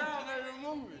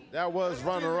 That was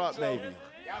runner-up, maybe.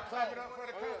 Y'all clap it up for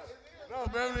the cops. No,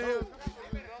 Beverly Hills.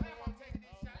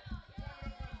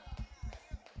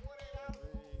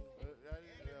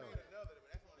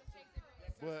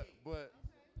 But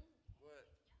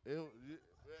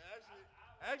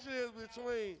actually it's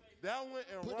between that one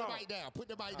and Put Raw. the mic down. Put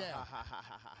the mic down. I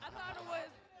thought it was.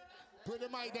 Put the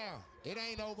mic down. It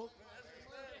ain't over.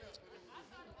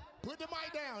 Put the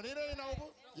mic down. It ain't over.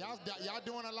 Y'all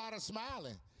doing a lot of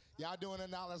smiling. Y'all doing a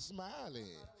lot of smiling.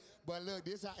 But look,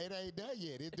 it ain't done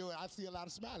yet. I see a lot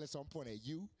of smiling, so I'm pointing at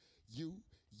you,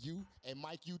 and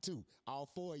Mike, you too. All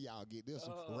four of y'all get this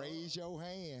one. Raise your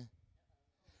hand.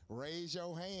 Raise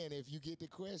your hand if you get the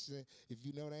question, if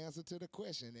you know the answer to the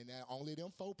question. And only them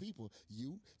four people,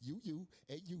 you,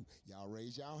 and you. Y'all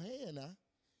raise y'all hand now.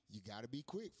 You got to be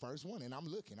quick. First one, and I'm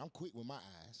looking. I'm quick with my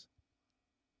eyes.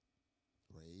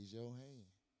 Raise your hand.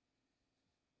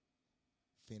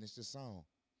 Finish the song.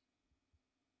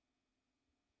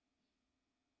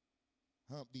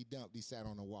 Humpty Dumpty sat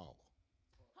on the wall.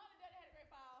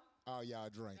 All y'all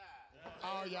drank.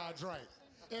 All y'all drank.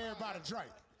 Everybody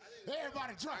drank.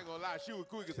 Everybody drank. I ain't gonna lie, she was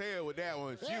quick as hell with that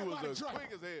one. She Everybody was drank.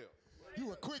 quick as hell. You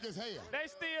were quick as hell. They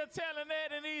still telling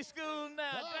that in these schools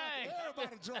now. Dang.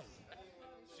 Everybody drank.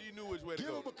 She knew which way to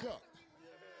Give go. him a cup.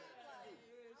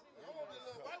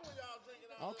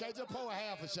 Okay, just pour a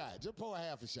half a shot. Just pour a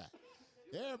half a shot.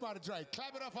 Everybody drank.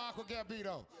 Clap it up for Aqua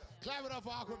Gambino. Clap it up for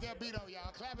Aqua Gambino,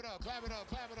 y'all. Clap it up, clap it up,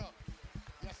 clap it up.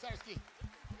 Yes, Sirski.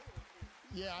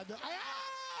 Yeah, I know.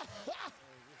 Ah!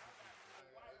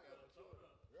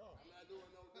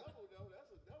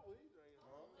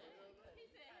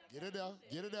 Get it there.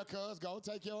 Get it there, cuz. Go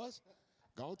take yours.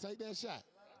 Go take that shot.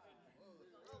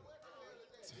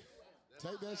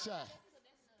 Take that shot.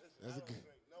 That's a good.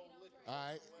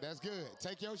 All right, that's good.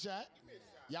 Take your shot.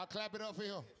 Y'all clap it up for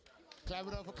him. Clap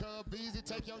it up for Cub. Beezy,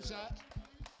 take your shot.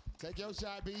 Take your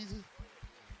shot, Beezy.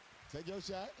 Take your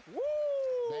shot. Woo!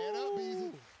 Bad up,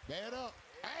 Beezy. Bad up.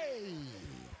 Hey!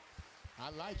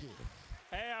 I like it.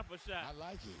 Half a shot. I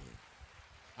like it.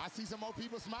 I see some more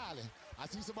people smiling. I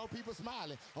see some more people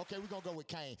smiling. Okay, we're going to go with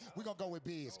Kane. We're going to go with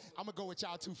Biz. I'm going to go with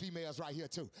y'all two females right here,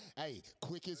 too. Hey,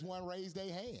 quickest one raise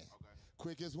their hand. Okay.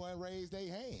 Quickest one raise their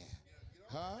hand.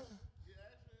 Huh?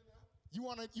 You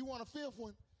want a fifth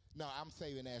one? No, I'm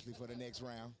saving Ashley for the next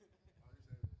round.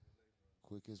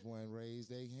 Quickest one raise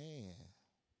their hand.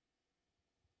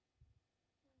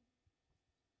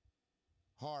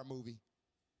 Horror movie.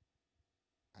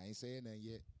 I ain't saying nothing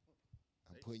yet.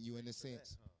 I'm putting you in the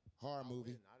sense. Horror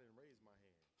movie. I didn't raise my hand.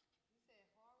 You said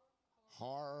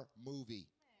horror movie.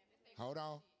 Hold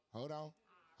on. Hold on.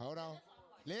 Hold on.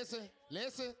 Listen.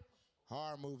 Listen.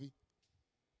 Horror movie.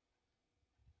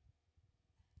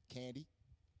 Candy.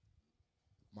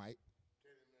 Mike.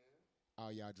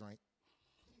 All y'all drank.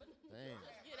 Damn.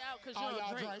 Get out because you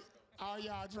don't drink. All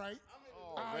y'all drank.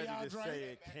 Ready to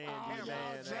say it, Candy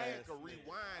Man.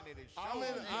 Rewind it and show I'm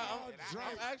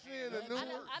actually in the new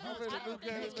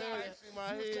Candy Man. You see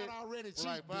my head.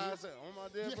 Like 5 seconds. On my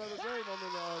dead brother's grave, I'm in the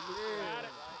new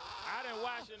I didn't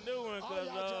watch the new one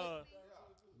because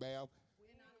Bam.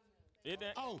 It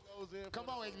didn't. Oh, come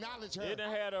on, acknowledge her. It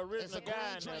done had a original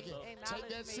guy in there. So. Take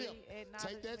that sip.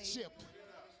 Take that chip.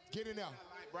 Get in there.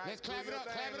 Right. Let's clap it up.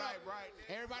 Clap it up. Right.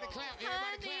 Everybody clap.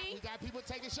 Everybody clap. We got people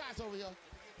taking shots over here.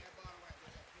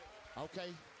 Okay.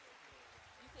 You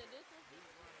said this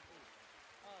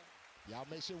one? Y'all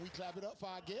make sure we clap it up for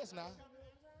our guests now.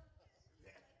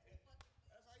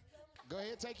 Go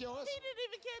ahead, take yours. He didn't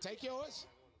even catch Take yours.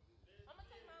 I'm going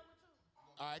to take mine with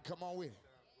you. All right, come on with it.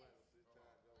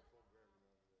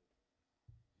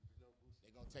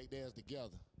 They're going to take theirs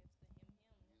together.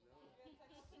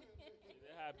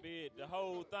 How big the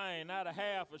whole thing, not a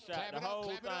half a shot, clap the it whole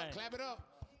up, thing. Clap it up.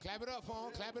 Clap it up for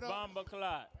him. Clap it up. Bomba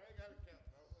clot.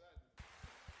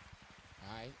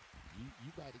 All right,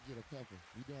 you got to get a pepper.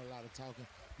 We doing a lot of talking.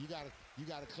 You gotta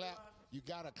clap. You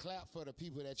gotta clap for the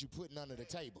people that you putting under the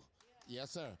table. Yes,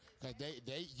 sir. Cause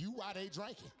you while they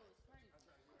drinking.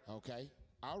 Okay.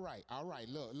 All right.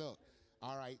 Look.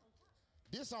 All right.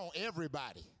 This on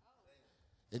everybody.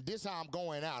 And this how I'm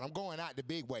going out. I'm going out the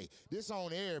big way. This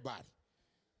on everybody.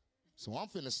 So I'm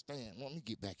finna stand. Let me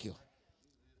get back here.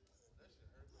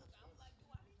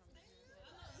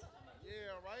 Yeah,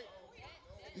 right.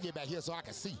 Let me get back here so I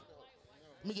can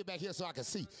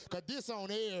see. Because this on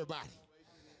everybody.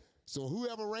 So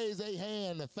whoever raised their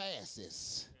hand the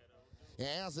fastest and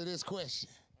answer this question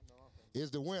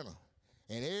is the winner.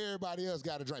 And everybody else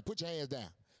got to drink. Put your hands down.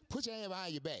 Put your hand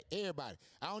behind your back, everybody.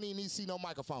 I don't even need to see no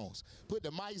microphones. Put the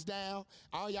mics down.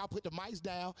 All y'all put the mics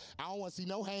down. I don't want to see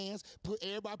no hands.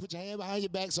 Everybody put your hand behind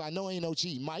your back so I know ain't no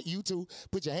cheating. Mike, you too.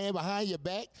 Put your hand behind your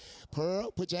back.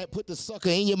 Pearl, put the sucker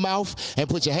in your mouth and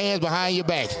put your hands behind your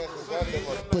back.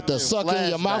 Put the sucker in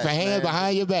your mouth and hands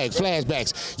behind your back.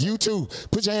 Flashbacks. You too.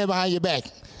 Put your hand behind your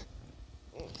back.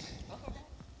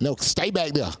 No, stay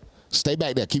back there. Stay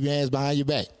back there. Keep your hands behind your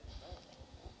back.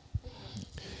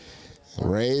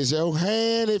 Raise your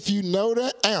hand if you know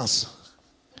the answer.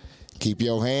 Keep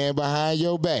your hand behind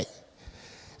your back.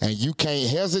 And you can't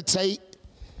hesitate.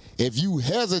 If you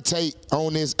hesitate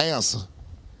on this answer,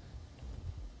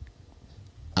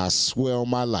 I swear on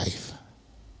my life.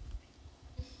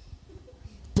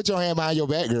 Put your hand behind your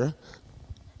back, girl.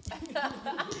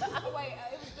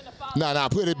 No,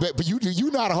 put it back. But you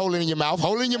know how to hold it in your mouth.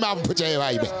 Hold it in your mouth and put your hand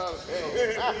behind your back.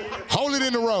 Hold it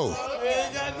in the road.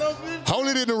 Hold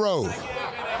it in the road.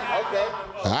 Okay.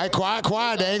 All right,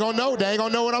 quiet. They ain't gonna know. They ain't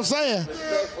gonna know what I'm saying.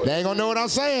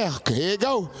 Here you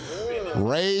go.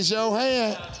 Raise your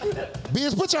hand.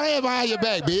 Biz, put your hand behind your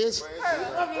back, Biz.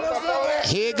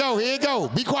 Here you go.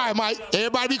 Be quiet, Mike.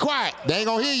 Everybody be quiet. They ain't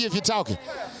gonna hear you if you're talking.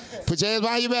 Put your hands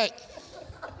behind your back.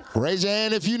 Raise your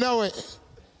hand if you know it.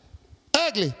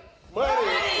 Ugly. Hey!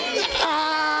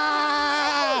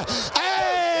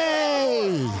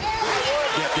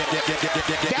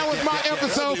 That was my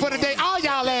episode for today. All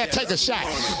y'all ass take a shot.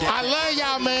 I love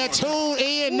y'all, man. Tune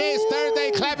in next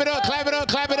Thursday. Clap it up. I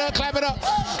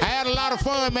had a lot of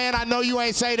fun, man. I know you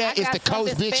ain't say that. It's the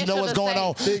coach, bitch. You know what's going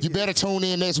on. You better tune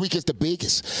in next week. It's the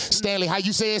biggest. Stanley, how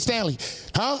you say it, Stanley?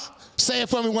 Huh? Say it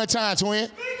for me one time, twin.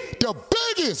 The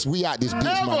biggest. We out this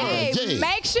bitch, my man. Yeah.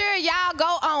 Make sure y'all go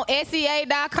on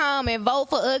SEA.com and vote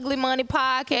for Ugly Money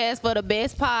Podcast for the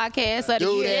best podcast of the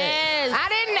year. Yes.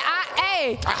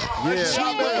 SCA.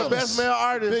 Yeah, the best male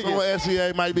artist from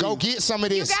SCA might be. Go get some of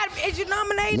this. Is you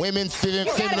nominated? Women,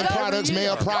 feminine products,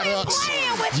 male products,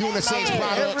 unisex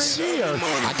products.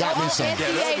 I got me some.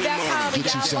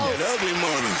 Get you some.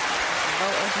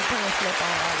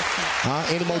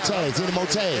 Any more tags? Any more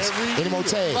tags? Any more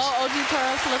tags? Vote OG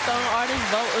Pearl, Flip on Artists,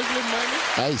 vote Ugly Money.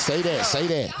 Hey, say that, say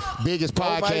that. Biggest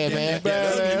podcast, man.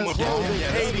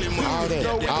 All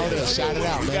that. Shout it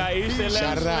out, man. Got East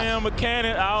Atlanta Slim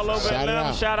Mechanic all over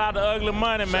Atlanta. Shout out to Ugly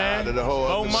Money, man.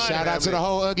 Shout out to the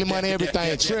whole Ugly Money,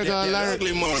 everything. Trigger alert.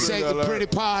 Second Pretty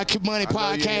Money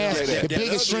podcast. The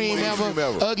biggest stream ever.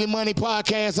 Ugly Money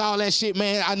podcast, all that shit,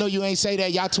 man. I know you ain't say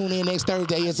that. Y'all tune in next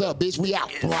Thursday. It's up, bitch. We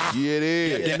out. Yeah, it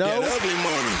is. That Ugly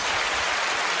Money.